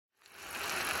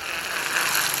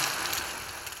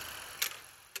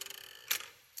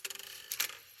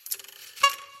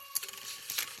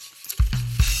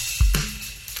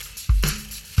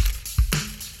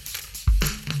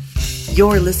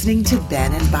You're listening to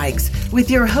Ben and Bikes with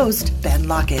your host, Ben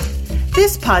Lockett.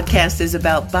 This podcast is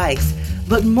about bikes,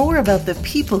 but more about the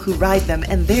people who ride them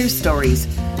and their stories,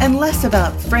 and less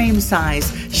about frame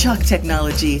size, shock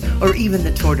technology, or even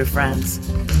the Tour de France.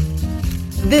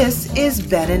 This is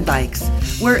Ben and Bikes,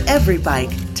 where every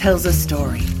bike tells a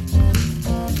story.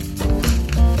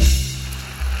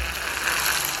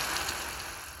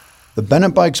 The Ben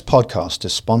and Bikes podcast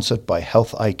is sponsored by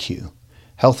Health IQ.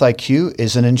 Health IQ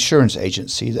is an insurance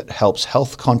agency that helps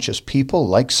health-conscious people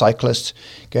like cyclists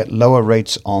get lower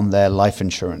rates on their life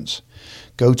insurance.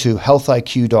 Go to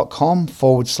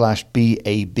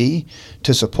healthiq.com/BAB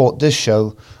to support this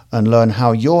show and learn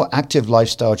how your active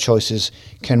lifestyle choices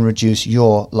can reduce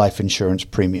your life insurance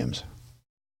premiums.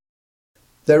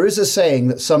 There is a saying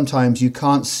that sometimes you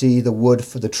can't see the wood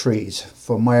for the trees.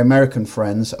 For my American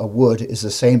friends, a wood is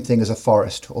the same thing as a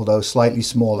forest, although slightly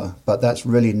smaller, but that's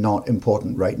really not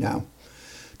important right now.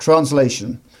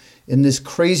 Translation: in this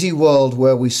crazy world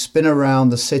where we spin around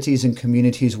the cities and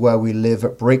communities where we live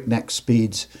at breakneck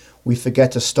speeds, we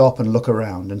forget to stop and look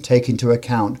around and take into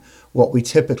account what we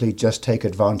typically just take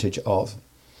advantage of.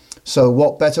 So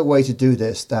what better way to do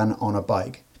this than on a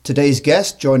bike? Today's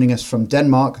guest, joining us from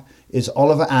Denmark, is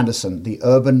Oliver Andersen, the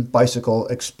urban bicycle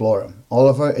explorer.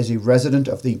 Oliver is a resident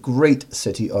of the great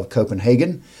city of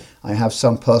Copenhagen. I have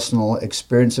some personal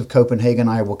experience of Copenhagen.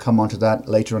 I will come onto that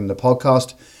later in the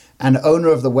podcast. And owner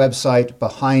of the website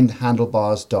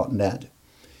BehindHandlebars.net.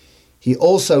 He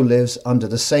also lives under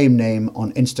the same name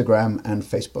on Instagram and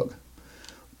Facebook.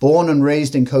 Born and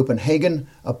raised in Copenhagen,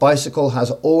 a bicycle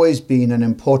has always been an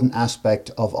important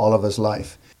aspect of Oliver's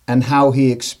life and how he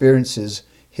experiences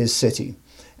his city.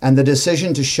 And the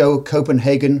decision to show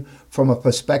Copenhagen from a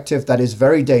perspective that is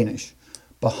very Danish,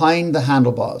 behind the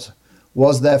handlebars,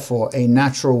 was therefore a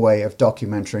natural way of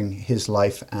documenting his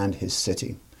life and his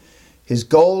city. His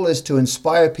goal is to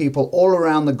inspire people all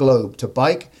around the globe to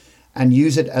bike and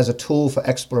use it as a tool for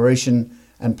exploration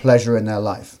and pleasure in their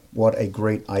life. What a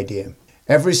great idea.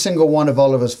 Every single one of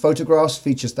Oliver's photographs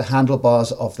features the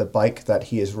handlebars of the bike that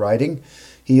he is riding.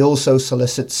 He also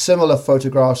solicits similar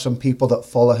photographs from people that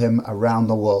follow him around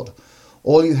the world.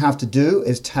 All you have to do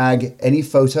is tag any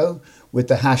photo with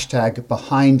the hashtag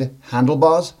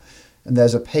BehindHandlebars, and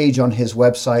there's a page on his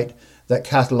website that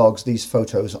catalogs these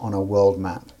photos on a world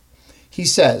map. He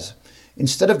says,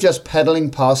 instead of just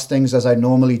pedaling past things as I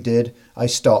normally did, I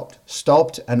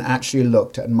stopped and actually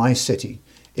looked at my city.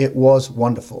 It was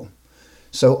wonderful.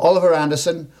 So Oliver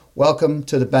Andersen, welcome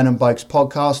to the Ben and Bikes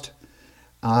podcast.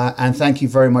 And thank you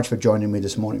very much for joining me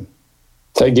this morning.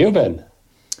 Thank you, Ben.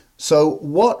 So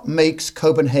what makes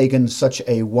Copenhagen such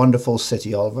a wonderful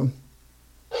city, Oliver?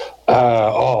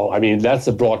 That's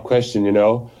a broad question,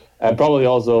 I'm probably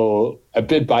also a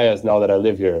bit biased now that I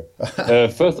live here.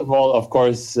 First of all, of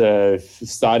course,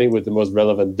 starting with the most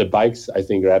relevant, the bikes, I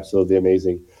think, are absolutely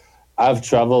amazing. I've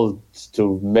traveled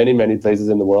to many, many places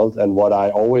in the world, and what I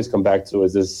always come back to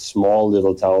is this small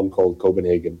little town called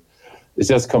Copenhagen. It's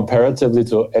just comparatively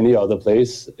to any other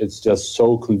place, it's just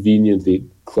so conveniently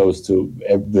close to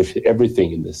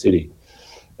everything in the city.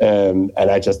 And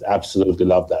I just absolutely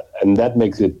love that. And that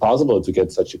makes it possible to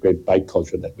get such a great bike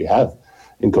culture that we have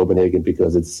in Copenhagen,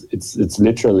 because it's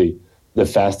literally the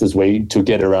fastest way to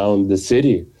get around the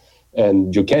city.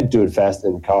 And you can't do it fast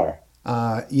in a car.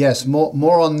 Yes,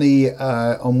 more on the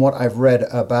on what I've read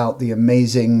about the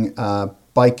amazing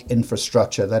bike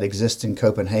infrastructure that exists in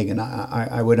Copenhagen.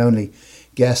 I would only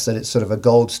guess that it's sort of a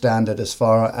gold standard as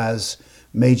far as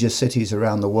major cities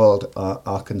around the world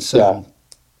are concerned.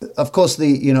 Yeah. Of course,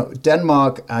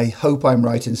 Denmark, I hope I'm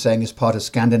right in saying, is part of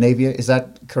Scandinavia. Is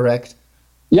that correct?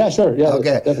 Yeah, sure. Yeah.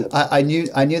 Okay. I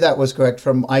knew that was correct.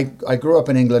 I grew up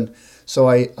in England, so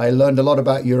I learned a lot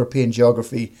about European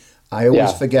geography. I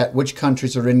always forget which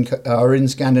countries are in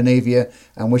Scandinavia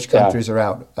and which countries are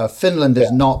out. Finland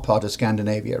is not part of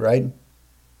Scandinavia, right?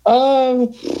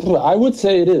 I would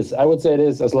say it is.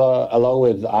 Along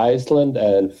with Iceland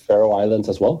and Faroe Islands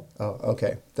as well. Oh,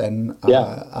 okay. Then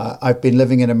I've been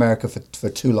living in America for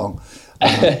too long.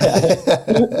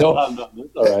 No, I'm not.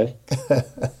 That's all right.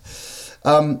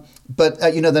 But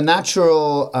the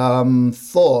natural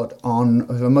thought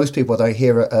for most people that I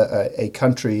hear a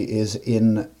country is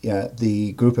in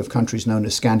the group of countries known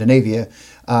as Scandinavia,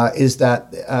 is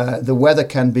that the weather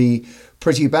can be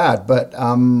pretty bad. But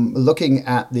looking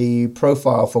at the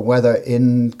profile for weather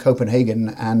in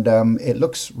Copenhagen, and it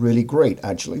looks really great,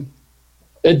 actually.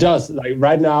 It does. Like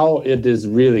right now, it is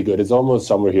really good. It's almost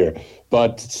summer here.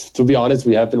 But to be honest,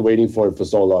 we have been waiting for it for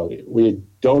so long. We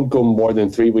don't go more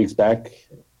than 3 weeks back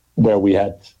where we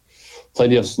had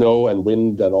plenty of snow and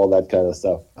wind and all that kind of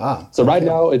stuff. So right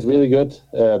now it's really good,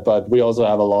 but we also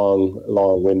have a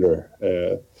long winter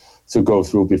to go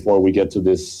through before we get to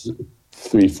this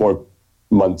 3-4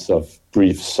 months of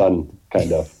brief sun,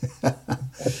 kind of.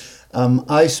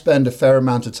 I spend a fair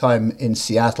amount of time in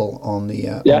Seattle on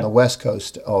the west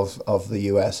coast of the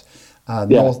U.S.,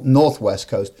 northwest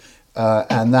coast,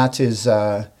 and that is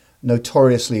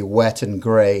notoriously wet and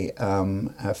grey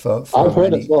for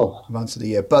many months of the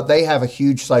year. But they have a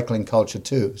huge cycling culture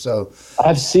too. So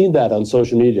I've seen that on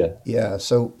social media. Yeah,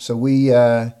 so we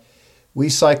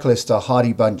cyclists are a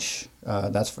hardy bunch,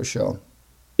 that's for sure.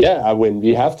 Yeah, I mean,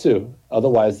 we have to.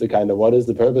 Otherwise, what is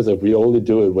the purpose if we only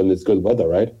do it when it's good weather,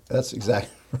 right? That's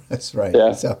right.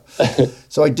 Yeah.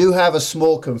 So I do have a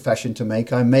small confession to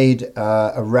make. I made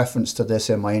a reference to this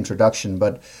in my introduction,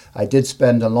 but I did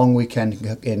spend a long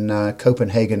weekend in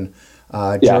Copenhagen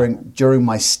during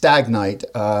my stag night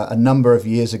a number of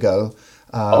years ago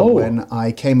when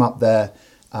I came up there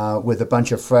with a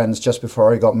bunch of friends just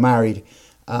before I got married.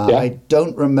 I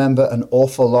don't remember an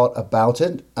awful lot about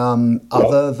it,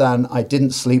 other than I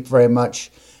didn't sleep very much,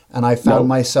 and I found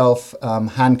myself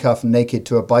handcuffed naked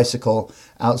to a bicycle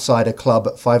outside a club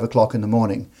at 5 o'clock in the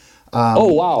morning.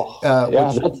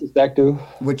 That's exactly.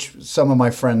 Which some of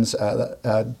my friends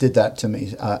did that to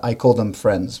me. I call them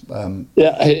friends. In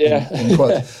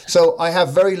quotes. So I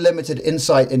have very limited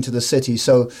insight into the city.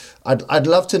 So I'd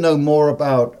love to know more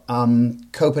about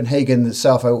Copenhagen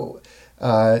itself.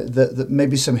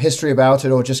 Maybe some history about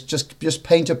it, or just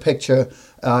paint a picture,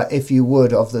 if you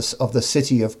would, of the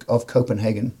city of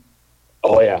Copenhagen.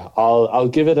 Oh yeah, I'll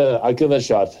give it a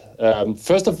shot.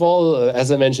 First of all,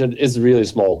 as I mentioned, it's really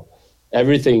small.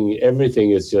 Everything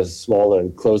is just smaller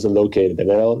and close and located,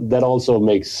 and that also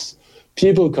makes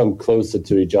people come closer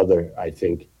to each other, I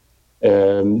think.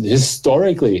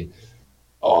 Historically,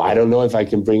 I don't know if I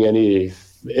can bring any.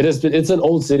 It's an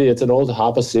old city. It's an old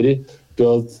harbor city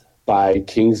built by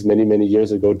kings many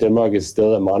years ago. Denmark is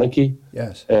still a monarchy,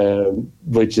 yes,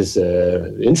 which is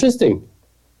interesting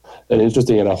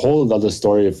and a whole other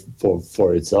story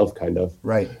for itself, kind of.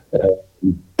 Right.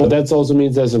 But that also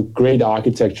means there's some great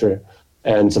architecture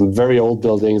and some very old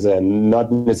buildings, and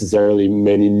not necessarily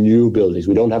many new buildings.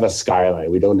 We don't have a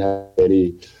skyline. We don't have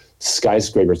any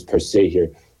skyscrapers per se here.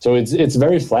 So it's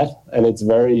very flat, and it's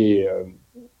very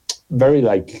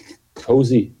like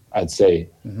cozy, I'd say.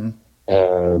 Mm-hmm.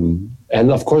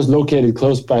 And of course located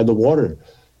close by the water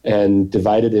and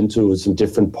divided into some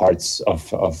different parts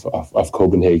of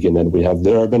Copenhagen. And we have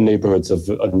the urban neighborhoods of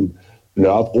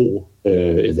Nørrebro,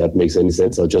 if that makes any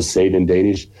sense. I'll just say it in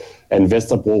Danish, and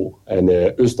Vesterbro and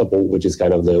Østerbro, which is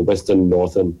kind of the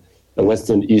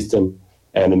western, eastern,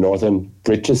 and the northern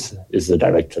bridges is the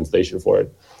direct translation for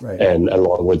it. Right. And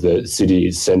along with the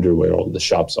city center where all the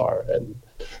shops are and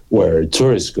where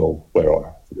tourists go,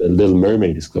 where the Little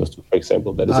Mermaid is close to, for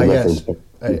example. That is a reference for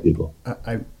people.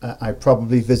 I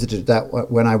probably visited that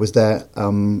when I was there.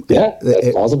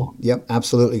 That's possible. Yep,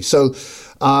 absolutely. So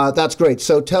that's great.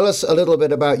 So tell us a little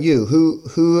bit about you.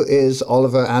 Who is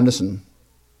Oliver Andersen?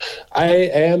 I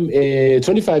am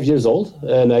 25 years old,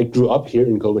 and I grew up here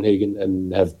in Copenhagen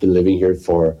and have been living here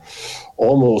for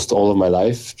almost all of my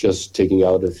life, just taking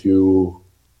out a few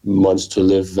months to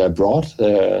live abroad.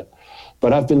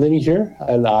 But I've been living here,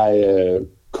 and I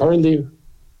currently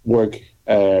work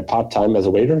part-time as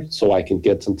a waiter, so I can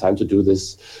get some time to do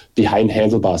this Behind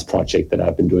Handlebars project that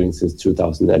I've been doing since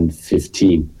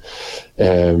 2015.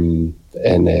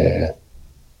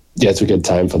 To get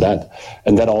time for that.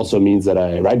 And that also means that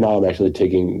right now I'm actually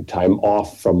taking time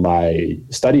off from my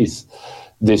studies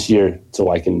this year, so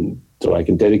I can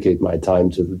dedicate my time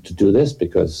to do this,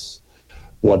 because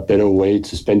what better way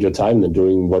to spend your time than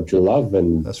doing what you love,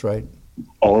 and that's right.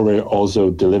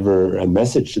 Also deliver a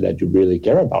message that you really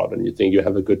care about and you think you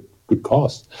have a good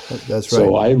cause. That's right.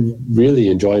 So I really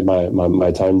enjoy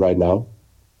my time right now.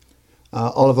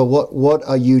 Oliver, what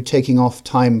are you taking off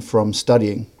time from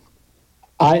studying?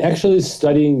 I actually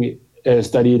studied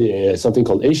something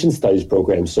called Asian Studies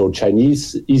program, so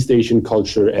Chinese, East Asian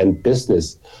culture, and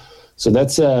business. So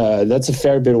that's a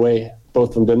fair bit away,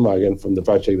 both from Denmark and from the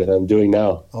project that I'm doing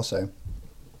now. Also,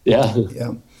 yeah.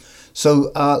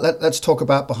 So let's talk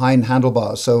about Behind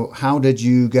Handlebars. So how did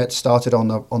you get started on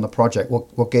the project?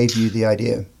 What gave you the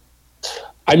idea?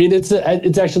 I mean, it's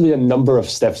actually a number of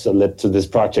steps that led to this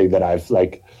project that I've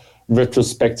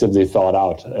retrospectively thought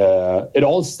out. It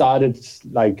all started,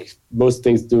 like most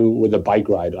things do, with a bike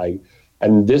ride.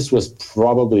 And this was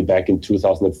probably back in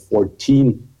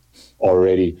 2014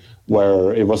 already.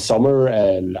 where it was summer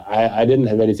and I didn't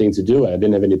have anything to do. I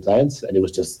didn't have any plans, and it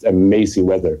was just amazing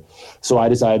weather. So I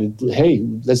decided, hey,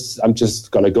 I'm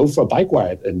just gonna go for a bike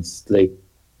ride and like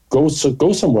go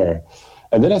somewhere.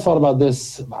 And then I thought about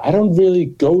this. I don't really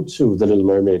go to the Little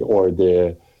Mermaid or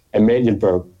the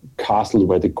Amalienborg Castle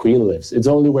where the Queen lives. It's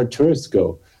only where tourists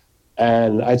go.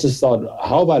 And I just thought,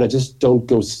 how about I just don't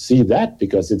go see that,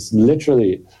 because it's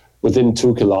literally within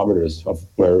 2 kilometers of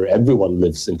where everyone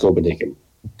lives in Copenhagen,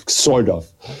 sort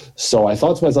of. So I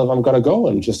thought to myself, I'm going to go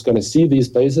and just going to see these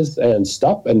places and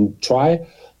stop and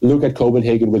look at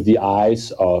Copenhagen with the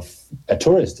eyes of a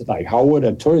tourist. Like, how would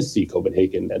a tourist see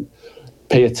Copenhagen, and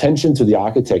pay attention to the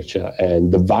architecture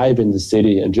and the vibe in the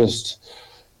city, and just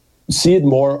see it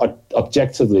more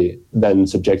objectively than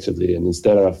subjectively. And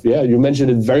instead of, you mentioned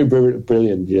it very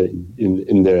brilliant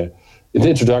in the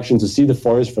introduction, to see the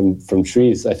forest from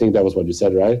trees. I think that was what you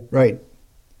said, right? Right.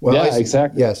 Well,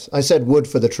 exactly. Yes, I said wood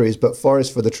for the trees, but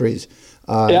forest for the trees.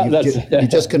 You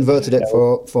just converted it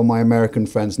for my American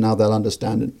friends. Now they'll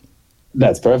understand it.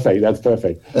 That's perfect.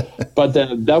 But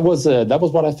that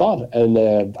was what I thought,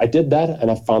 and I did that, and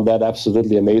I found that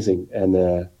absolutely amazing.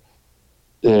 And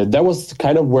that was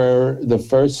kind of where the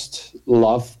first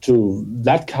love to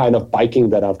that kind of biking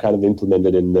that I've kind of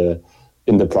implemented in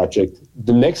the project.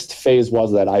 The next phase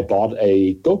was that I bought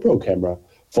a GoPro camera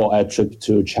for a trip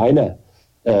to China,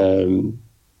 and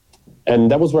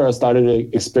that was where I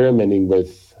started experimenting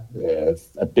with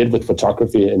a bit with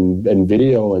photography and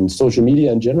video and social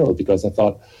media in general, because I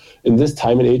thought, in this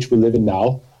time and age we live in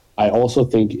now, I also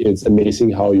think it's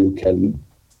amazing how you can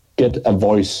get a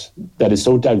voice that is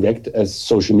so direct as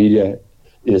social media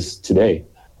is today.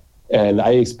 And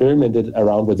I experimented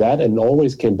around with that and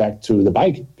always came back to the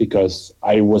bike, because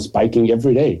I was biking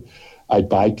every day. I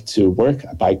bike to work,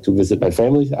 I bike to visit my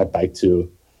family, I bike to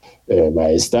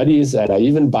my studies, and I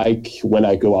even bike when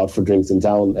I go out for drinks in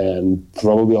town, and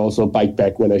probably also bike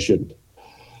back when I shouldn't.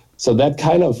 So that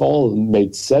kind of all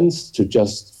made sense to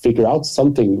just figure out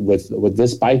something with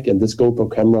this bike and this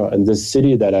GoPro camera and this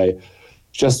city that I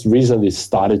just recently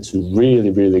started to really,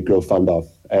 really grow fond of.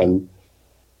 And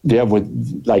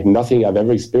with like nothing I've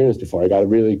ever experienced before, I got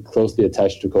really closely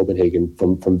attached to Copenhagen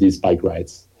from these bike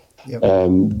rides. Yep.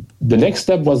 The next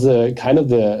step was kind of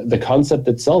the concept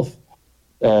itself.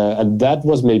 And that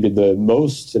was maybe the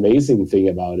most amazing thing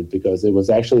about it, because it was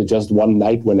actually just one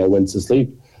night when I went to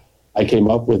sleep, I came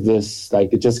up with this,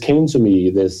 like, it just came to me,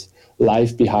 this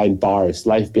life behind bars,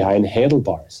 life behind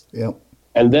handlebars. Yep.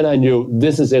 And then I knew,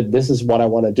 this is it, this is what I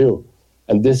want to do.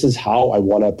 And this is how I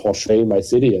want to portray my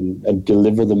city and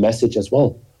deliver the message as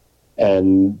well.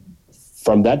 And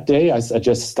from that day, I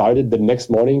just started the next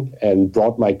morning and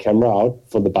brought my camera out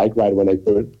for the bike ride when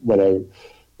I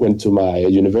went to my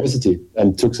university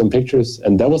and took some pictures.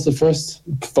 And that was the first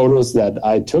photos that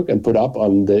I took and put up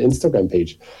on the Instagram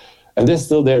page. And they're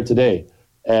still there today.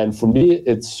 And for me,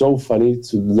 it's so funny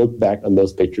to look back on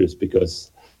those pictures,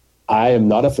 because I am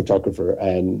not a photographer.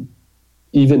 And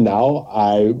even now,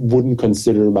 I wouldn't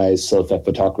consider myself a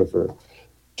photographer,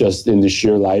 just in the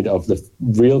sheer light of the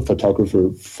real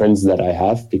photographer friends that I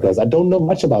have, because I don't know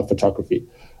much about photography.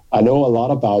 I know a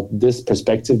lot about this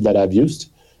perspective that I've used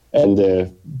and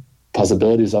the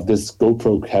possibilities of this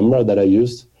GoPro camera that I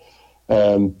used.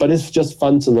 But it's just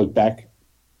fun to look back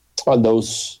on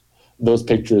those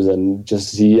pictures and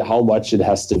just see how much it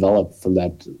has developed from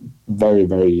that very,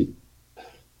 very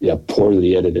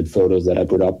poorly edited photos that I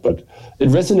put up. But it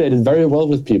resonated very well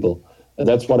with people. And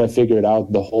that's what I figured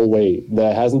out the whole way.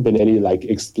 There hasn't been any like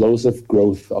explosive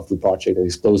growth of the project and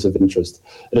explosive interest.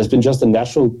 It has been just a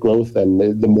natural growth.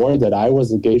 And the more that I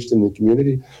was engaged in the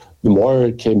community, the more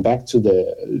it came back to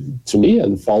me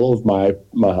and followed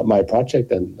my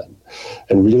project and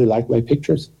really liked my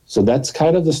pictures. So that's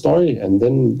kind of the story. And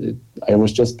then I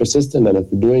was just persistent, and I've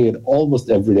been doing it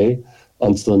almost every day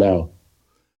until now.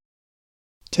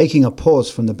 Taking a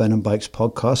pause from the Ben and Bikes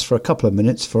podcast for a couple of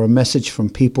minutes for a message from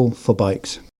People for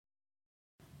Bikes.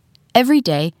 Every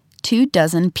day,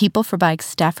 24 People for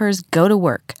Bikes staffers go to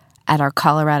work at our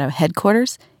Colorado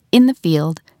headquarters, in the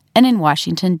field, and in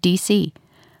Washington, D.C.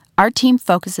 Our team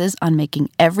focuses on making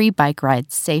every bike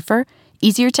ride safer,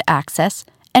 easier to access,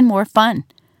 and more fun.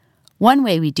 One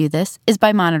way we do this is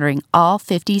by monitoring all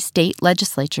 50 state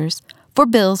legislatures for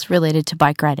bills related to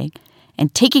bike riding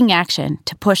and taking action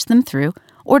to push them through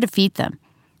or defeat them.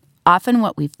 Often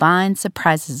what we find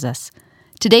surprises us.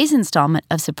 Today's installment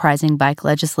of Surprising Bike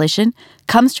Legislation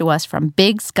comes to us from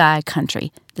Big Sky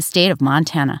Country, the state of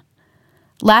Montana.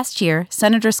 Last year,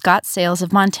 Senator Scott Sayles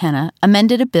of Montana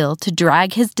amended a bill to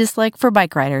drag his dislike for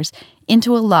bike riders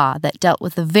into a law that dealt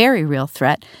with a very real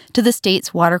threat to the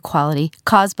state's water quality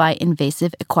caused by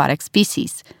invasive aquatic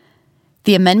species.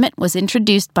 The amendment was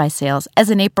introduced by Sayles as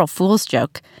an April Fool's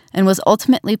joke and was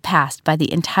ultimately passed by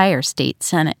the entire state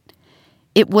Senate.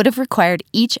 It would have required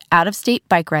each out-of-state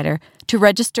bike rider to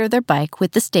register their bike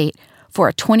with the state for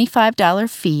a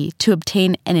 $25 fee to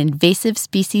obtain an invasive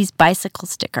species bicycle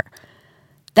sticker.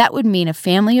 That would mean a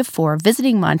family of 4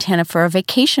 visiting Montana for a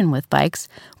vacation with bikes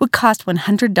would cost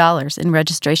 $100 in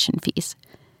registration fees.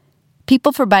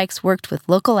 People for Bikes worked with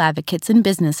local advocates and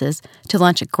businesses to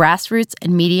launch a grassroots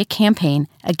and media campaign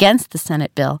against the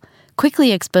Senate bill,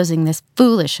 quickly exposing this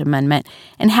foolish amendment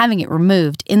and having it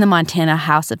removed in the Montana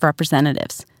House of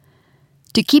Representatives.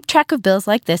 To keep track of bills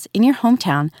like this in your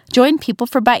hometown, join People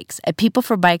for Bikes at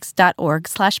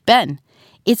peopleforbikes.org/Ben.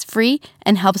 It's free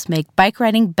and helps make bike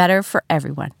riding better for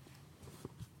everyone.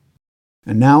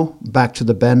 And now, back to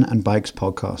the Ben and Bikes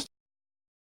podcast.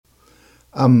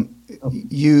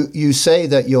 You say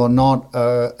that you're not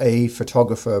a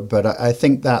photographer, but I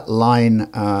think that line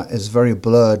is very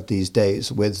blurred these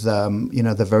days with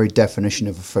the very definition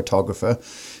of a photographer.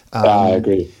 I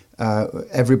agree.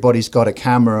 Everybody's got a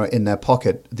camera in their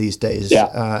pocket these days.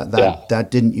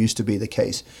 That didn't used to be the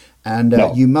case. And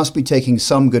you must be taking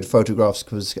some good photographs,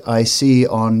 because I see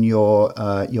on your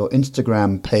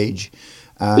Instagram page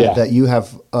that you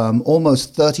have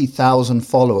almost 30,000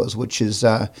 followers, which is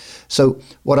so.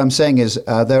 What I'm saying is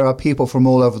there are people from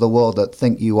all over the world that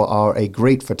think you are a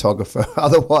great photographer.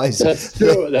 Otherwise, that's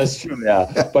true. That's true.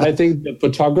 Yeah, but I think the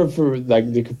photographer,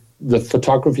 like the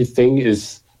photography thing,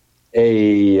 is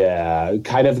a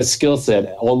kind of a skill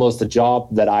set, almost a job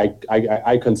that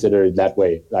I consider it that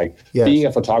way. Like being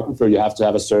a photographer, you have to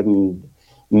have a certain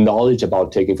knowledge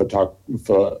about taking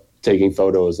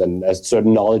photos and a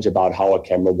certain knowledge about how a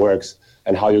camera works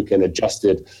and how you can adjust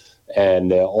it,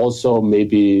 and also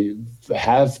maybe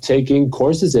have taken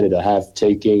courses in it, or have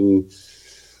taken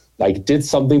did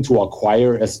something to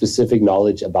acquire a specific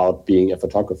knowledge about being a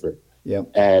photographer. Yeah.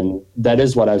 And that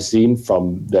is what I've seen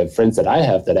from the friends that I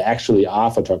have that actually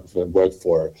are photographers, work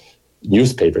for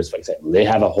newspapers, for example. They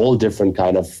have a whole different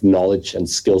kind of knowledge and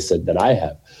skill set that I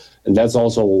have. And that's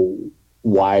also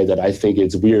why that I think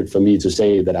it's weird for me to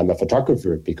say that I'm a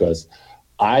photographer, because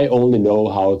I only know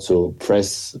how to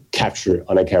press capture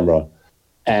on a camera.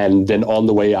 And then on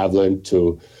the way, I've learned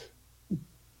to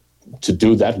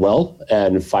do that well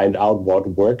and find out what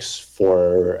works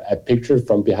for a picture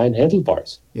from behind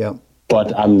handlebars. Yeah.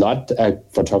 But I'm not a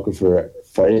photographer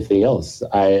for anything else.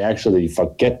 I actually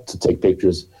forget to take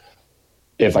pictures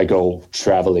if I go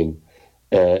traveling,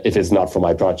 if it's not for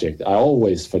my project. I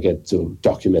always forget to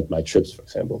document my trips, for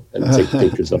example, and take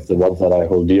pictures of the ones that I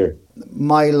hold dear.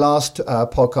 My last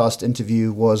podcast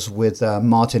interview was with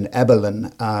Martin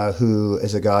Eberlin, who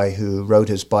is a guy who rode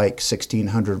his bike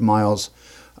 1,600 miles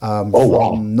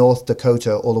from North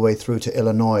Dakota all the way through to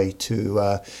Illinois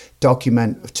to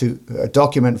document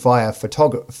via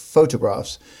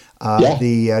photographs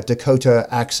the Dakota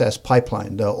Access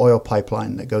Pipeline, the oil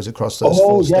pipeline that goes across those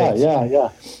 4 states.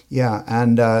 Yeah,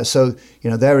 and so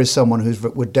there is someone who's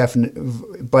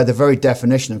by the very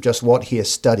definition of just what he has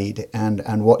studied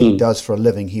and what he does for a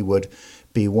living, he would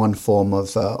be one form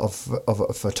of a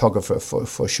photographer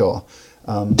for sure.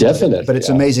 Definitely. But it's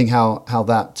amazing how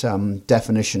that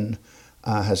definition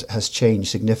has changed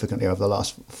significantly over the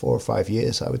last 4 or 5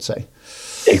 years, I would say.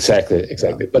 Exactly.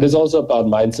 Yeah. But it's also about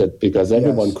mindset, because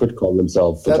everyone could call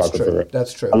themselves photographer.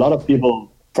 That's true. A lot of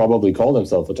people probably call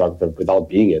themselves photographer without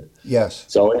being it. Yes.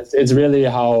 So it's really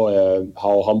how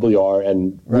humble you are,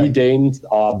 and we Danes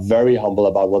are very humble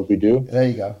about what we do. There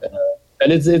you go.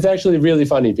 And it's actually really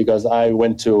funny, because I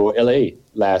went to LA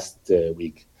last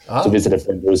week to visit a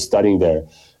friend who was studying there.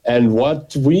 And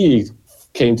what we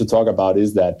came to talk about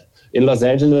is that in Los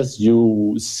Angeles,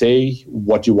 you say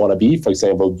what you want to be. For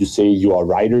example, you say you are a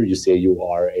writer, you say you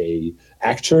are a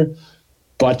actor,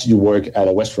 but you work at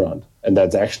a restaurant. And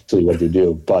that's actually what you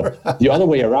do. But the other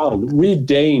way around, we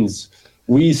Danes,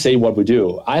 we say what we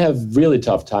do. I have really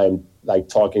tough time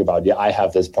talking about, I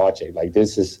have this project.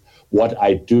 This is what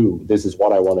I do. This is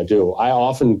what I want to do. I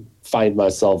often find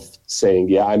myself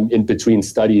saying, I'm in between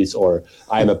studies, or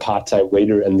I'm a part-time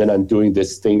waiter, and then I'm doing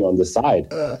this thing on the side.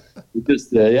 Because,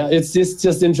 it's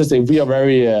just interesting. We are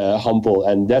very humble,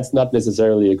 and that's not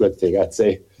necessarily a good thing, I'd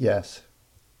say. Yes.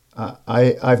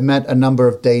 I've met a number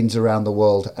of Danes around the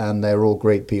world, and they're all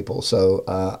great people. So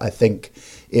I think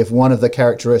if one of the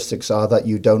characteristics are that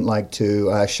you don't like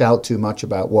to shout too much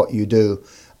about what you do,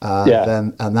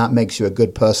 then and that makes you a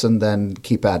good person, then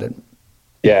keep at it.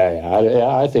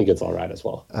 I think it's all right as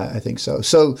well. I think so.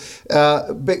 So,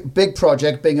 big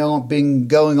project, been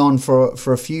going on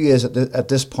for a few years at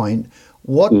this point.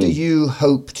 What do you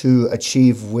hope to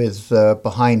achieve with the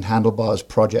Behind Handlebars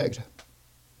project?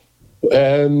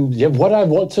 What I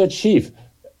want to achieve.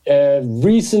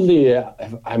 Recently,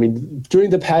 during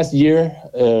the past year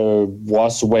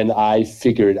was when I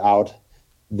figured out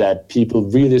that people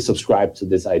really subscribe to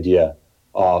this idea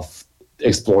of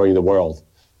exploring the world.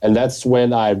 And that's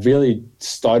when I really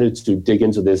started to dig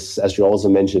into this, as you also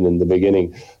mentioned in the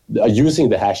beginning, using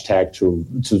the hashtag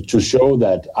to show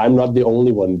that I'm not the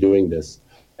only one doing this.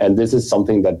 And this is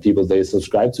something that people, they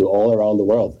subscribe to all around the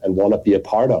world and want to be a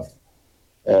part of.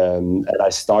 And I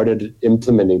started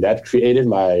implementing that, created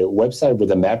my website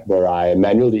with a map where I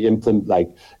manually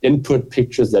input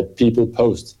pictures that people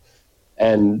post.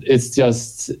 And it's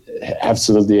just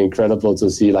absolutely incredible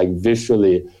to see, like,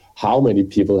 visually how many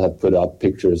people have put up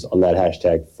pictures on that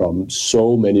hashtag from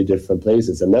so many different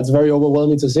places. And that's very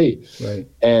overwhelming to see. Right.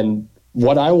 And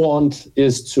what I want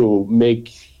is to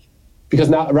make, because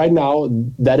right now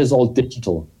that is all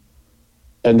digital.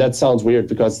 And that sounds weird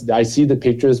because I see the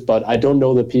pictures, but I don't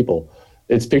know the people.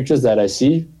 It's pictures that I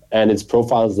see and it's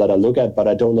profiles that I look at, but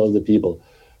I don't know the people.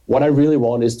 What I really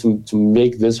want is to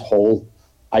make this whole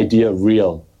idea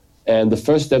real. And the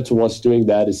first step towards doing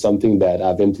that is something that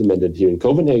I've implemented here in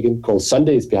Copenhagen called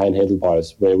Sundays Behind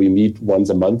Handlebars, where we meet once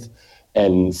a month.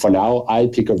 And for now, I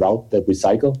pick a route that we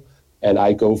cycle, and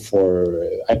I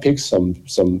pick some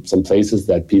places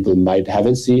that people might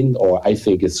haven't seen, or I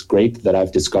think it's great that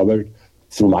I've discovered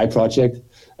through my project.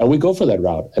 And we go for that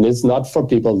route. And it's not for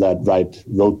people that ride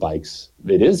road bikes.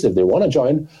 It is if they want to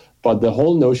join, but the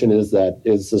whole notion is that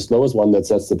it's the slowest one that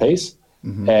sets the pace.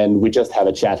 Mm-hmm. And we just have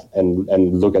a chat and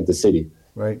look at the city.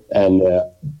 Right. And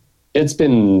it's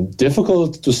been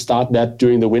difficult to start that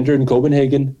during the winter in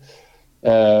Copenhagen,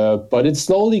 but it's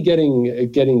slowly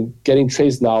getting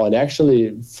traced now. And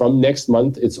actually, from next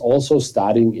month, it's also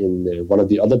starting in one of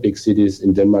the other big cities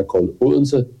in Denmark called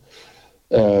Odense,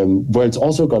 where it's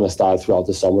also going to start throughout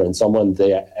the summer. And someone,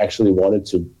 they actually wanted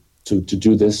to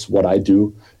do this, what I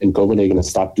do in Copenhagen, and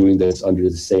start doing this under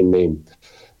the same name.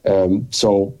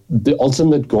 So the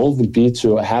ultimate goal would be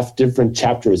to have different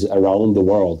chapters around the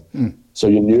world. So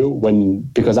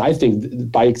because I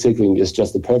think bicycling is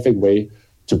just the perfect way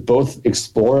to both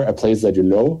explore a place that you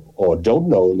know or don't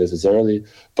know necessarily,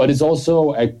 but it's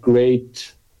also a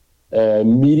great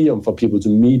medium for people to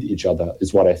meet each other,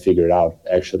 is what I figured out,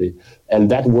 actually.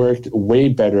 And that worked way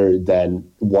better than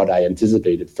what I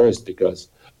anticipated first, because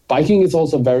biking is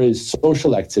also a very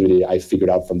social activity, I figured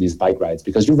out from these bike rides,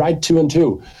 because you ride 2 and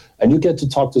 2 and you get to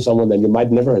talk to someone that you might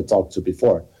never have talked to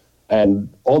before. And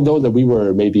although that we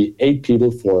were maybe 8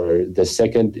 people for the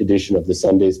second edition of the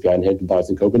Sundays Behind Handlebars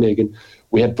in Copenhagen,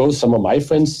 we had both some of my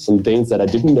friends, some Danes that I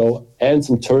didn't know, and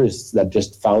some tourists that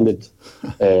just found it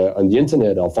on the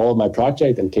internet or followed my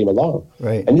project and came along.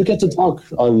 Right. And you get to talk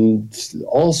on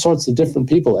all sorts of different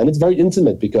people. And it's very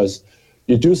intimate because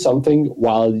you do something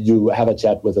while you have a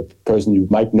chat with a person you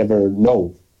might never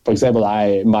know. For example,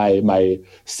 my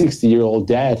 60-year-old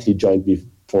dad, he joined me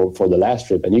for the last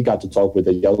trip, and he got to talk with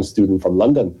a young student from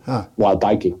London while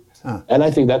biking. And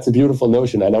I think that's a beautiful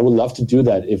notion, and I would love to do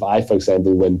that if I, for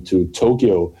example, went to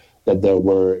Tokyo, that there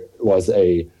was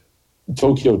a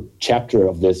Tokyo chapter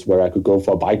of this where I could go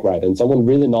for a bike ride, and someone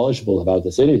really knowledgeable about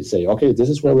the city say, okay, this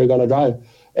is where we're going to drive,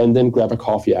 and then grab a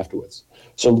coffee afterwards.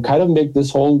 So kind of make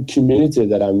this whole community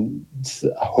that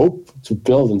I hope to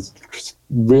build and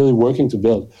really working to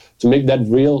build, to make that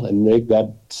real and make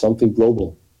that something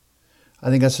global. I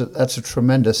think that's a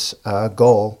tremendous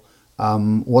goal.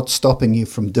 What's stopping you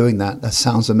from doing that? That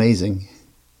sounds amazing.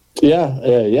 Yeah.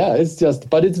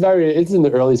 But it's in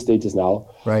the early stages now.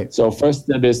 Right. So first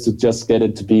step is to just get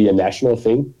it to be a national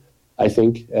thing, I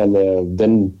think, and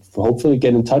then hopefully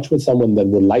get in touch with someone that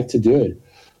would like to do it.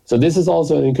 So this is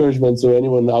also an encouragement to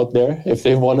anyone out there. If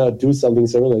they want to do something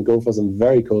similar and go for some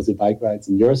very cozy bike rides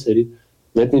in your city,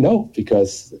 let me know,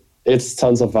 because it's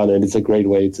tons of fun and it's a great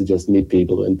way to just meet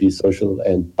people and be social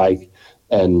and bike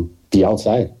and be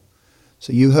outside.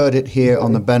 So you heard it here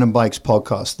on the Ben and Bikes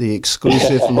podcast, the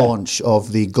exclusive launch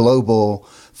of the global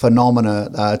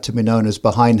phenomena to be known as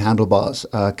Behind Handlebars,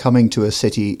 coming to a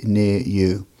city near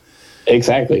you.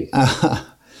 Exactly.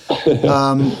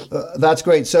 That's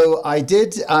great. So I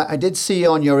did see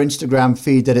on your Instagram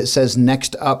feed that it says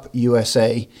Next Up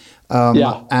USA.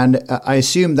 And I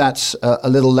assume that's a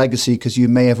little legacy because you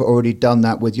may have already done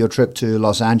that with your trip to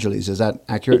Los Angeles. Is that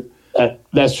accurate?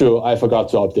 That's true. I forgot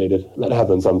to update it. That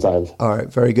happens sometimes. All right.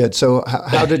 Very good. So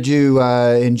how did you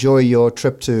enjoy your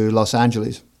trip to Los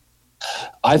Angeles?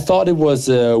 I thought it was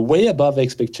way above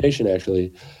expectation,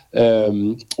 actually.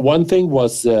 One thing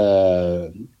was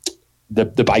the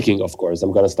biking, of course.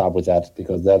 I'm going to start with that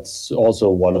because that's also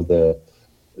one of the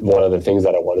things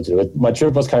that I wanted to do. My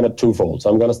trip was kind of twofold, so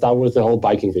I'm going to start with the whole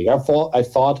biking thing. I thought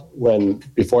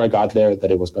before I got there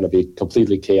that it was going to be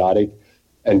completely chaotic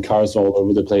and cars all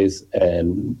over the place,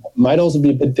 and might also be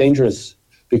a bit dangerous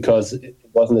because it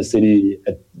wasn't a city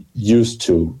used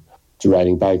to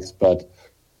riding bikes. But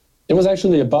it was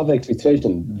actually above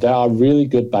expectation. There are really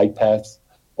good bike paths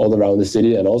all around the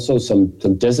city, and also some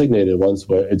designated ones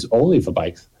where it's only for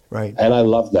bikes. Right. And I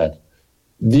love that.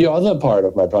 The other part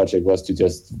of my project was to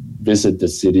just visit the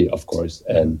city, of course,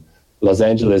 and Los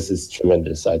Angeles is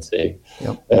tremendous, I'd say.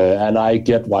 Yep. And I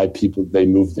get why they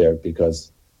move there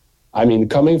because, I mean,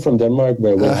 coming from Denmark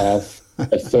where we have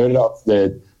a third of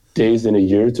the days in a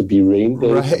year to be rain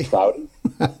days, right. cloudy,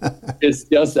 it's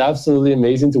just absolutely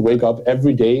amazing to wake up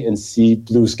every day and see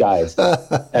blue skies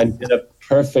and get a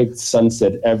perfect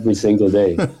sunset every single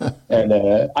day. And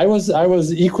I was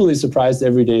equally surprised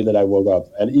every day that I woke up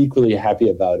and equally happy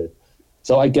about it.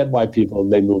 So I get why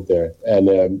they move there.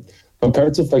 And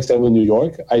compared to, for example, New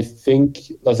York, I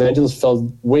think Los Angeles felt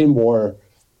way more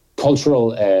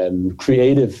cultural and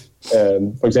creative.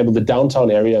 For example, the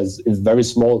downtown area is very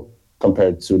small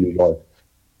compared to New York.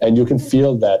 And you can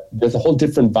feel that there's a whole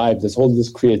different vibe. There's this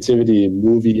creativity,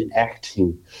 movie,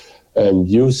 acting,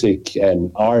 music,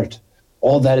 and art.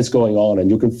 All that is going on,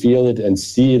 and you can feel it and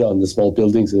see it on the small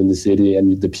buildings in the city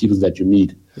and the people that you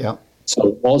meet. Yeah.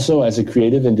 So also as a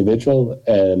creative individual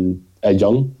and a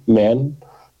young man,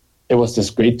 it was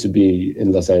just great to be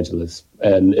in Los Angeles.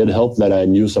 And it helped that I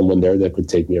knew someone there that could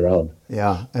take me around.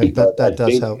 Yeah, and that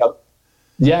does help.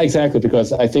 Yeah, exactly,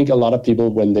 because I think a lot of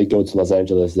people, when they go to Los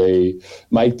Angeles, they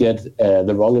might get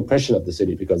the wrong impression of the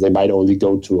city because they might only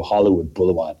go to Hollywood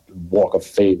Boulevard, Walk of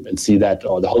Fame, and see that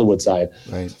on the Hollywood side.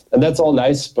 Right. And that's all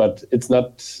nice, but it's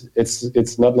not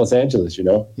Los Angeles, you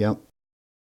know? Yeah.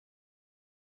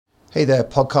 Hey there,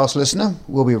 podcast listener.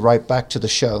 We'll be right back to the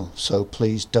show, so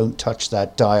please don't touch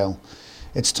that dial.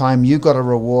 It's time you got a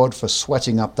reward for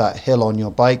sweating up that hill on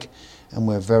your bike, and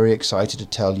we're very excited to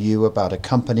tell you about a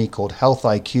company called Health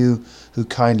IQ who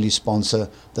kindly sponsor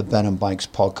the Ben & Bikes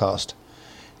podcast.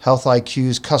 Health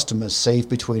IQ's customers save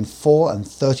between 4 and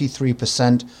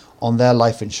 33% on their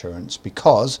life insurance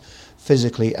because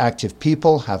physically active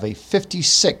people have a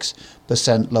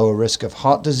 56% lower risk of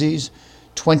heart disease,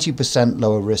 20%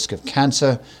 lower risk of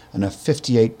cancer, and a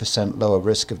 58% lower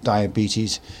risk of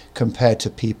diabetes compared to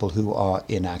people who are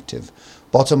inactive.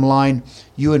 Bottom line,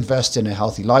 you invest in a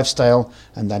healthy lifestyle,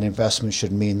 and that investment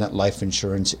should mean that life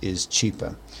insurance is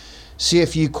cheaper. See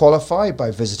if you qualify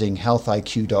by visiting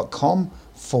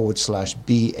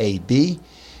healthiq.com/BAB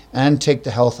and take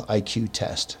the Health IQ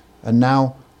test. And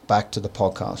now, back to the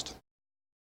podcast.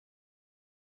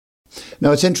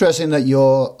 Now, it's interesting that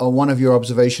one of your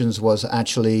observations was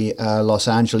actually Los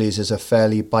Angeles is a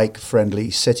fairly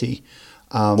bike-friendly city.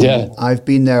 I've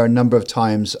been there a number of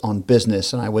times on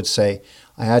business, and I would say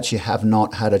I actually have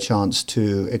not had a chance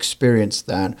to experience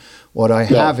that. What I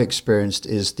have experienced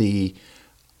is the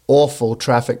awful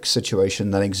traffic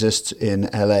situation that exists in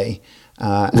LA.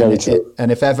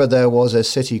 And if ever there was a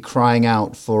city crying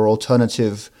out for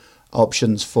alternative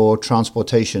options for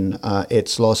transportation,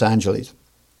 it's Los Angeles.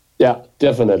 Yeah,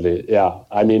 definitely. Yeah.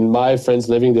 I mean, my friends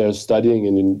living there studying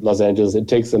in Los Angeles, it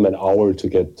takes them an hour to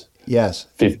get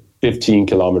 15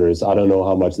 kilometers. I don't know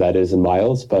how much that is in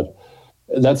miles, but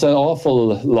that's an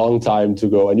awful long time to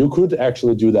go. And you could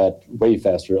actually do that way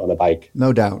faster on a bike.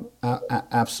 No doubt.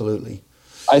 Absolutely.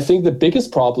 I think the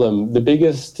biggest problem, the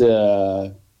biggest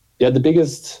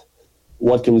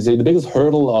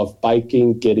hurdle of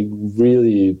biking getting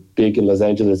really big in Los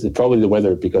Angeles is probably the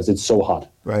weather because it's so hot.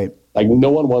 Right. Like no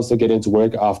one wants to get into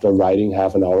work after riding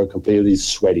half an hour completely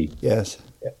sweaty. Yes.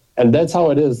 And that's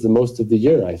how it is the most of the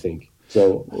year, I think.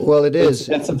 So well, it is.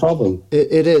 That's a problem.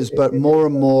 It is, but more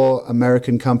and more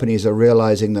American companies are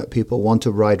realizing that people want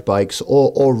to ride bikes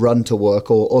or run to work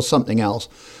or something else.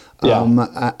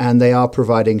 And they are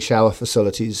providing shower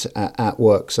facilities at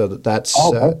work, so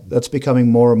that's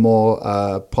becoming more and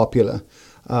more popular.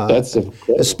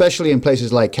 Especially in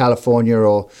places like California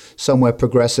or somewhere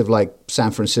progressive like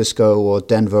San Francisco or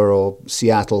Denver or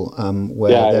Seattle,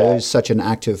 where there is such an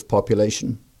active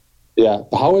population. Yeah.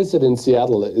 How is it in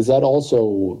Seattle? Is that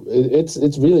also,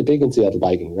 it's really big in Seattle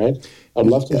biking, right? I'd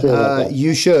love to hear about that.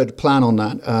 You should plan on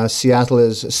that.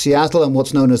 Seattle and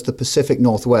what's known as the Pacific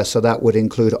Northwest, so that would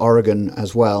include Oregon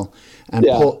as well, and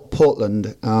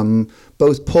Portland.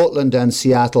 Both Portland and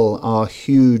Seattle are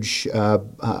huge,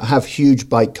 have huge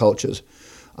bike cultures.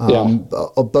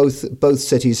 Both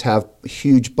cities have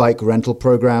huge bike rental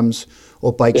programs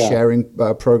or bike sharing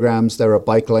programs. There are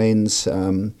bike lanes.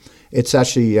 It's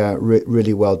actually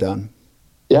really well done.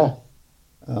 Yeah.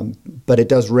 But it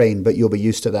does rain, but you'll be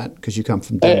used to that because you come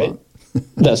from Denmark.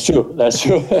 That's true. That's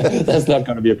not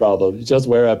going to be a problem. You just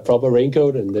wear a proper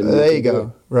raincoat and then... There you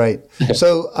go. Right.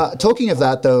 So talking of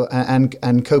that, though,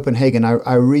 and Copenhagen,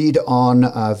 I read on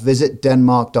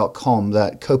visitdenmark.com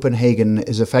that Copenhagen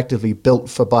is effectively built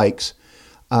for bikes.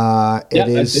 It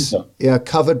is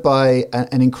covered by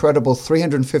an incredible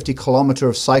 350 kilometer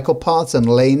of cycle paths and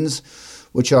lanes,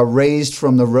 which are raised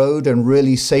from the road and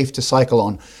really safe to cycle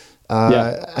on.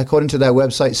 According to their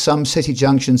website, some city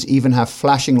junctions even have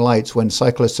flashing lights when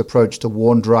cyclists approach to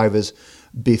warn drivers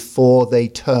before they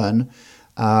turn.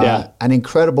 An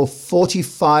incredible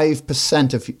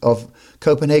 45% of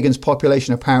Copenhagen's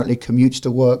population apparently commutes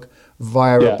to work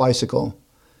via a bicycle.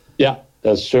 Yeah,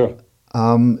 that's true.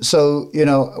 So,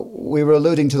 we were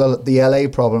alluding to the LA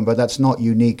problem, but that's not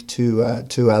unique to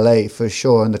LA for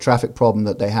sure, and the traffic problem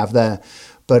that they have there.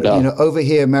 But, over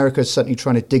here, America is certainly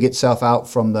trying to dig itself out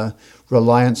from the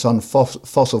reliance on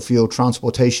fossil fuel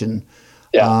transportation.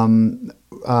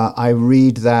 I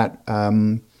read that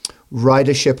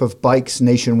ridership of bikes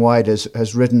nationwide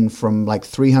has risen from like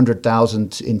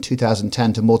 300,000 in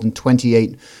 2010 to more than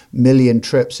 28 million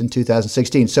trips in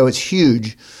 2016. So it's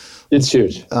huge. It's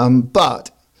huge. The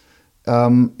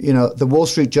Wall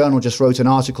Street Journal just wrote an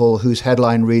article whose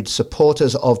headline reads,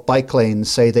 "Supporters of bike lanes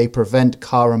say they prevent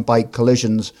car and bike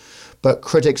collisions, but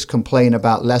critics complain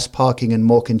about less parking and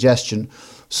more congestion."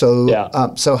 So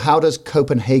how does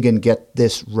Copenhagen get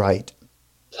this right?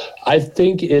 I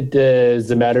think it is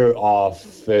a matter of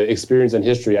experience and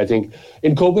history. I think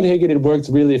in Copenhagen it works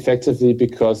really effectively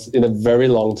because in a very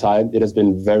long time it has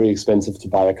been very expensive to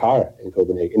buy a car in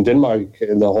Copenhagen. In Denmark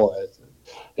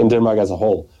as a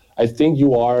whole. I think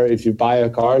if you buy a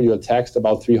car, you're taxed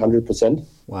about 300%.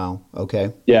 Wow.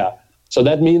 Okay. Yeah. So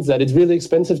that means that it's really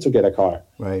expensive to get a car.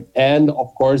 Right. And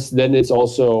of course, then it's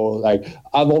also like,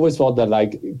 I've always thought that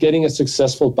like getting a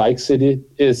successful bike city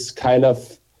is kind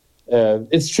of,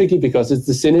 it's tricky because it's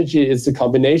the synergy, it's the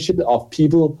combination of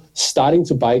people starting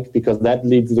to bike because that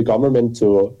leads the government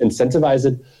to incentivize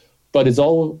it. But it's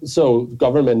also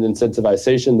government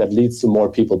incentivization that leads to more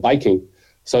people biking.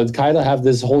 So it kind of have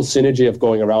this whole synergy of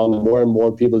going around, more and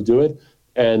more people do it,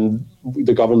 and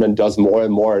the government does more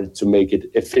and more to make it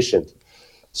efficient.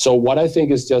 So what I think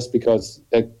is just because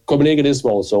Copenhagen is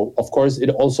small, so of course it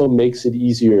also makes it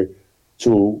easier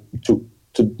to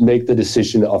make the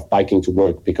decision of biking to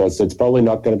work because it's probably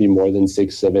not going to be more than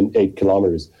 6, 7, 8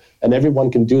 kilometers, and everyone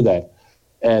can do that.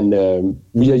 And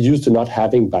we are used to not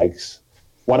having bikes.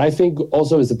 What I think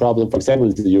also is the problem, for example,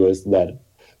 in the US, that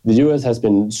the US has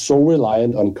been so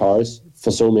reliant on cars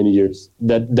for so many years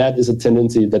that is a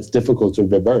tendency that's difficult to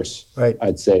reverse, right.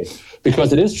 I'd say.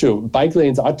 Because it is true, bike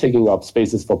lanes are taking up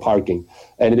spaces for parking,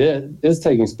 and it is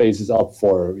taking spaces up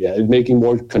for making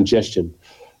more congestion.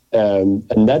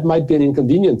 And that might be an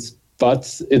inconvenience,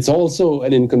 but it's also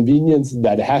an inconvenience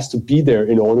that has to be there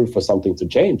in order for something to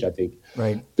change, I think.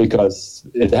 Right. Because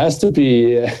it has to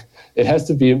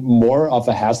be more of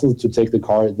a hassle to take the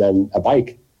car than a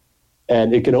bike.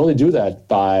 And it can only do that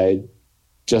by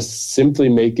just simply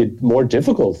make it more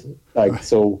difficult.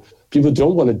 So people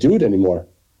don't want to do it anymore,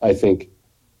 I think.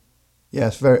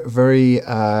 Yes, very, very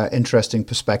interesting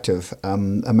perspective.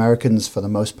 Americans, for the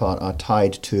most part, are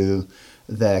tied to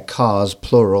their cars,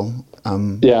 plural.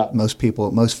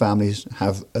 Most families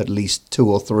have at least 2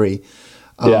 or 3.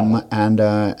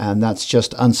 And that's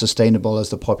just unsustainable as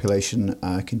the population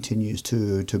continues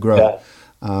to grow. Yeah.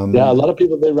 A lot of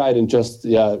people, they ride in just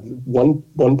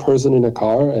one person in a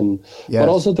car, but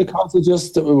also the cars are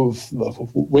just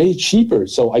way cheaper.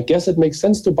 So I guess it makes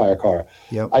sense to buy a car.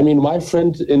 Yep. I mean, my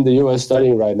friend in the US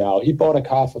studying right now, he bought a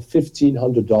car for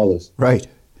 $1,500. Right.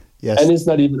 Yes. And it's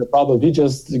not even a problem. He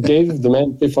just gave the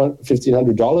man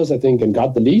 $1,500, I think, and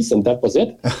got the lease, and that was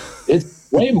it.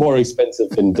 It's way more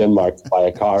expensive in Denmark to buy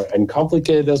a car, and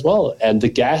complicated as well. And the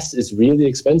gas is really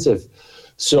expensive.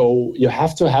 So you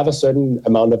have to have a certain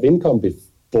amount of income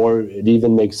before it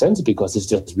even makes sense because it's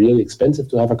just really expensive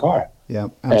to have a car. Yeah,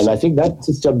 absolutely. And I think that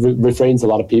just refrains a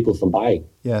lot of people from buying.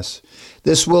 Yes.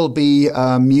 This will be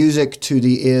music to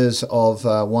the ears of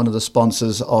one of the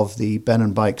sponsors of the Ben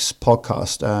and Bikes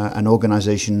podcast, an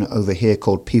organization over here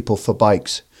called People for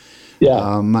Bikes.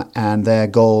 Yeah. And their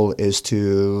goal is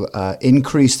to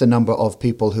increase the number of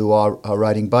people who are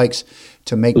riding bikes.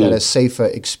 to make that a safer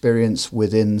experience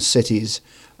within cities,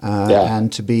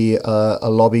 and to be a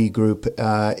lobby group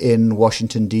in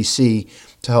Washington, D.C.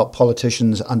 to help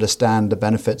politicians understand the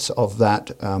benefits of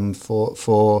that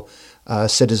for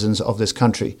citizens of this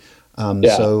country.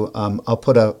 So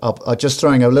I'll just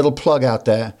throwing a little plug out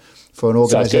there for an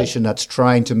organization that's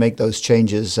trying to make those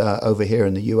changes over here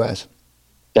in the U.S.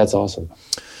 That's awesome.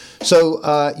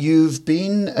 So you've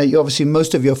been, obviously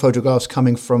most of your photographs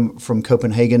coming from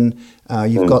Copenhagen.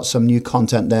 You've got some new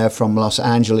content there from Los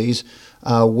Angeles.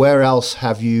 Where else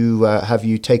have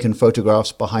you taken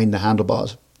photographs behind the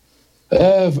handlebars?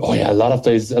 A lot of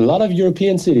places, a lot of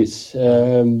European cities.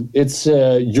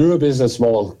 Europe is a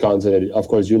small continent, of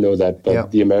course you know that,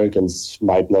 but the Americans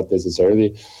might not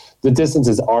necessarily. The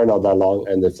distances are not that long,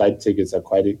 and the flight tickets are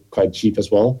quite cheap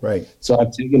as well. Right. So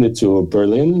I've taken it to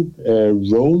Berlin,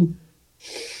 Rome,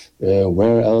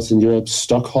 where else in Europe?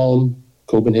 Stockholm,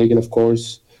 Copenhagen, of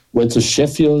course. Went to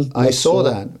Sheffield. I saw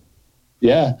that.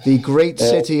 Yeah. The great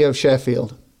city of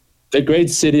Sheffield. The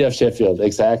great city of Sheffield,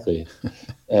 exactly.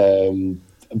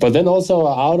 But then also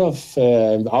out of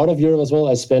Europe as well,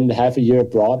 I spent half a year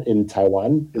abroad in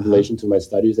Taiwan in relation to my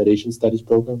studies at Asian Studies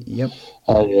program. Yep.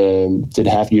 I did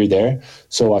half a year there.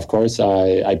 So, of course,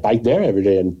 I biked there every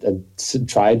day and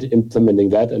tried implementing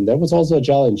that. And that was also a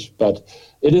challenge. But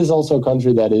it is also a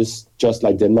country that is, just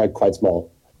like Denmark, quite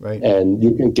small. Right. And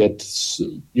you can get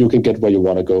where you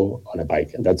want to go on a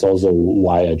bike. And that's also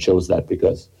why I chose that,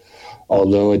 because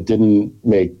although it didn't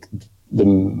make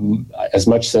as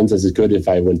much sense as it could if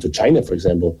I went to China, for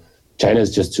example. China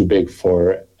is just too big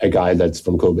for a guy that's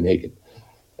from Copenhagen.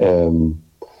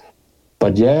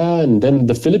 But yeah, and then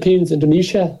the Philippines,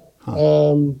 Indonesia,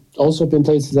 also been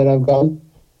places that I've gone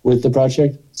with the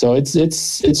project. So it's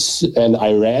and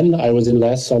Iran I was in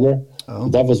last summer. Oh.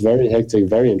 That was very hectic,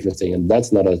 very interesting, and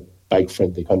that's not a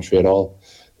bike-friendly country at all.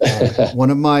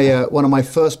 One of my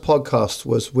first podcasts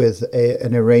was with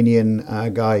an Iranian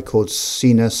guy called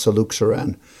Sina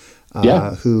Saluksaran,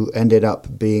 who ended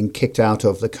up being kicked out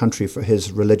of the country for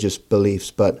his religious beliefs.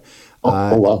 But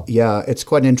wow. It's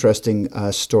quite an interesting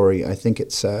story. I think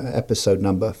it's episode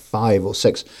number 5 or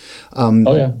 6.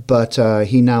 But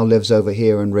he now lives over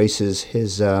here and races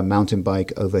his mountain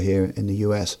bike over here in the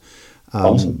U.S.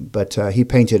 Awesome. But he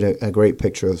painted a great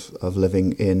picture of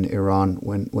living in Iran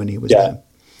when he was there.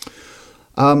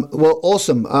 Well,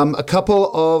 awesome. A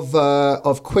couple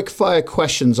of quick fire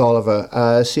questions,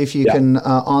 Oliver. See if you can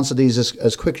answer these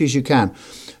as quickly as you can.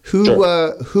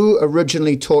 Who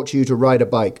originally taught you to ride a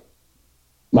bike?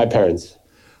 My parents.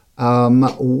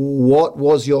 What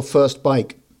was your first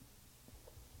bike?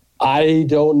 I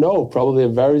don't know. Probably a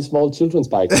very small children's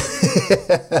bike.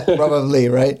 Probably,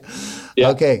 right? Yeah.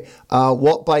 Okay.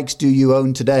 What bikes do you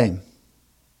own today?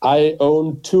 I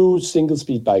own 2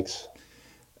 single-speed bikes.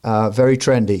 Very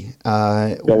trendy.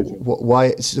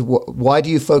 Why do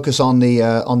you focus on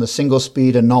the single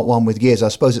speed and not one with gears? I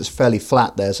suppose it's fairly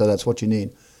flat there, so that's what you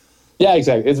need. Yeah,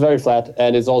 exactly. It's very flat,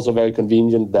 and it's also very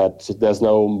convenient that there's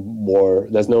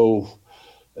no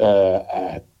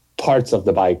parts of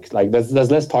the bike. Like there's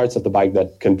less parts of the bike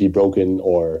that can be broken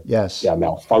or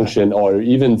malfunction or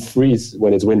even freeze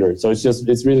when it's winter. So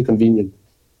it's really convenient.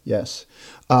 Yes.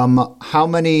 How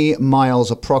many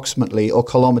miles approximately, or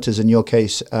kilometers in your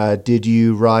case, did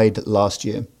you ride last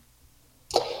year?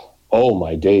 Oh,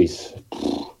 my days.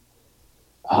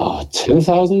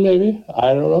 10,000 maybe?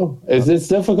 I don't know. It's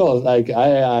difficult. Like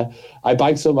I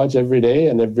bike so much every day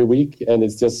and every week, and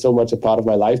it's just so much a part of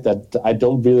my life that I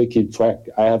don't really keep track.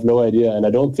 I have no idea, and I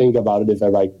don't think about it if I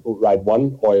ride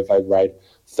 1 or if I ride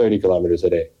 30 kilometers a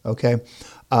day. Okay.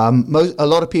 A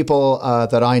lot of people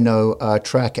that I know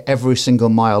track every single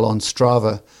mile on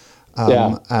Strava.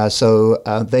 So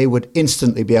they would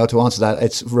instantly be able to answer that.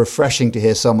 It's refreshing to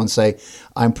hear someone say,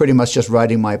 I'm pretty much just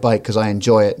riding my bike because I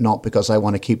enjoy it, not because I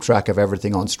want to keep track of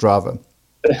everything on Strava.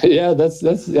 Yeah, that's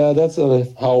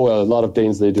how a lot of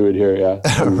Danes, they do it here. Yeah.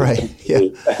 Right. Yeah.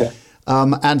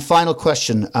 And final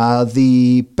question,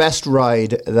 the best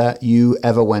ride that you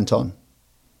ever went on?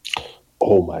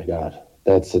 Oh my God.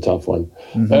 That's a tough one.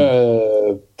 Mm-hmm.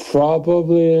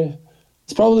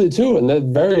 It's probably 2, and it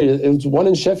was one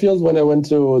in Sheffield when I went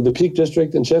to the Peak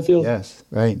District in Sheffield. Yes,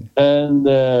 right. And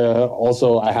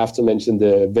also I have to mention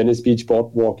the Venice Beach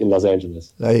Boardwalk in Los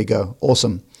Angeles. There you go.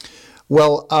 Awesome.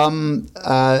 Well,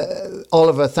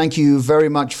 Oliver, thank you very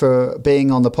much for being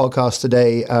on the podcast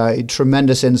today.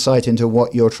 Tremendous insight into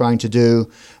what you're trying to do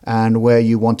and where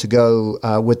you want to go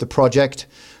with the project.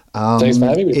 Thanks for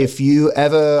having me. If you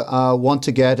ever want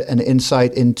to get an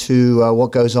insight into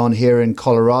what goes on here in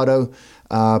Colorado,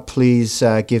 please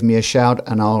give me a shout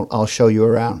and I'll show you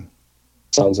around.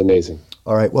 Sounds amazing.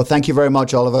 All right. Well, thank you very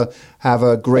much, Oliver. Have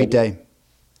a great day.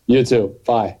 You too.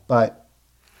 Bye. Bye.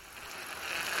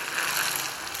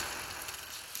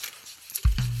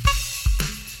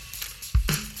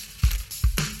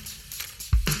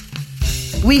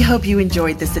 We hope you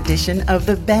enjoyed this edition of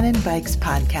the Ben and Bikes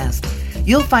podcast.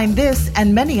 You'll find this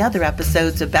and many other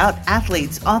episodes about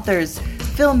athletes, authors,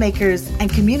 filmmakers, and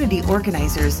community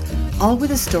organizers, all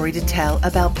with a story to tell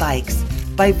about bikes,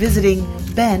 by visiting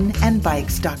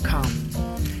benandbikes.com.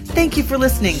 Thank you for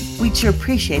listening. We'd sure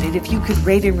appreciate it if you could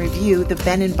rate and review the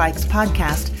Ben and Bikes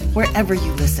podcast wherever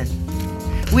you listen.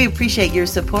 We appreciate your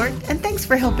support, and thanks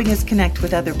for helping us connect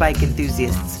with other bike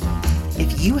enthusiasts.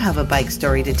 If you have a bike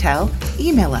story to tell,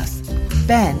 email us,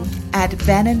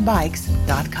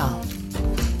 ben@benandbikes.com.